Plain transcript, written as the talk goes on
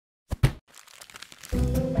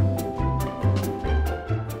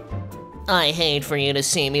I hate for you to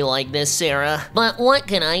see me like this, Sarah, but what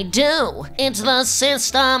can I do? It's the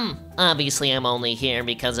system! Obviously, I'm only here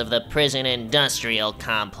because of the prison industrial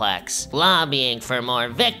complex, lobbying for more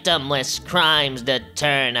victimless crimes to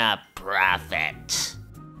turn a profit.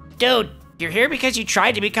 Dude, you're here because you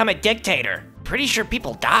tried to become a dictator. Pretty sure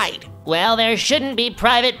people died. Well, there shouldn't be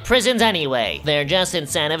private prisons anyway. They're just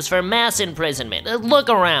incentives for mass imprisonment. Look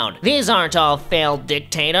around. These aren't all failed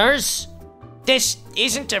dictators. This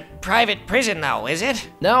isn't a private prison though, is it?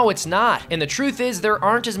 No, it's not. And the truth is, there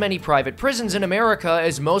aren't as many private prisons in America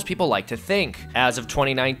as most people like to think. As of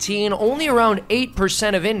 2019, only around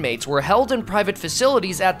 8% of inmates were held in private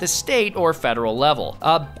facilities at the state or federal level.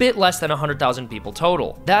 A bit less than 100,000 people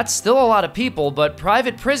total. That's still a lot of people, but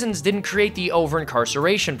private prisons didn't create the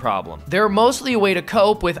over-incarceration problem. They're mostly a way to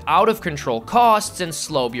cope with out-of-control costs and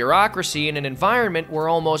slow bureaucracy in an environment where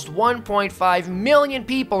almost 1.5 million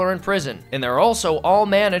people are in prison. And they're also all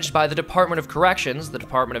managed by the Department of Corrections, the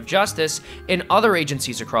Department of Justice, and other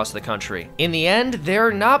agencies across the country. In the end,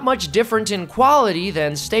 they're not much different in quality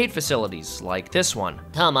than state facilities, like this one.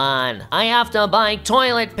 Come on, I have to buy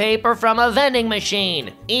toilet paper from a vending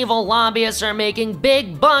machine. Evil lobbyists are making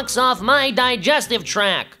big bucks off my digestive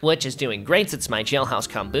tract, which is doing great since my jailhouse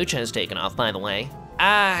kombucha has taken off, by the way.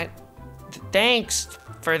 Thanks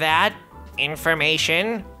for that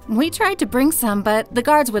information. We tried to bring some, but the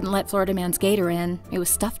guards wouldn't let Florida Man's gator in. It was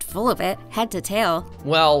stuffed full of it, head to tail.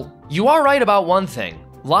 Well, you are right about one thing.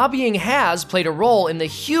 Lobbying has played a role in the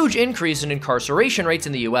huge increase in incarceration rates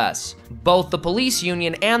in the US. Both the police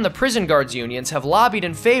union and the prison guards unions have lobbied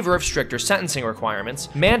in favor of stricter sentencing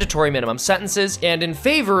requirements, mandatory minimum sentences, and in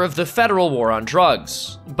favor of the federal war on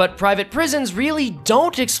drugs. But private prisons really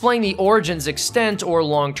don't explain the origins, extent, or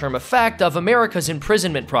long-term effect of America's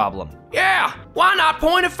imprisonment problem. Yeah, why not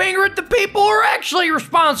point a finger at the people who are actually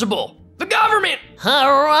responsible? The government!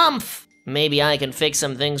 Harumph! Maybe I can fix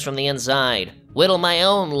some things from the inside. Whittle my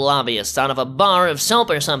own lobbyists out of a bar of soap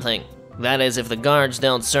or something. That is, if the guards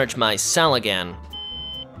don't search my cell again.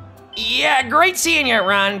 Yeah, great seeing you,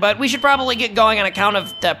 Ron, but we should probably get going on account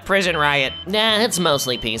of the prison riot. Nah, it's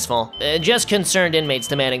mostly peaceful. Just concerned inmates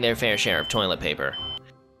demanding their fair share of toilet paper.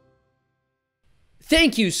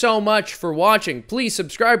 Thank you so much for watching. Please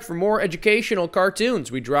subscribe for more educational cartoons.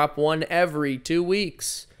 We drop one every 2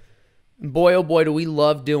 weeks. Boy, oh boy, do we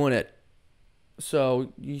love doing it.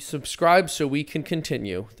 So you subscribe so we can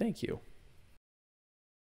continue. Thank you.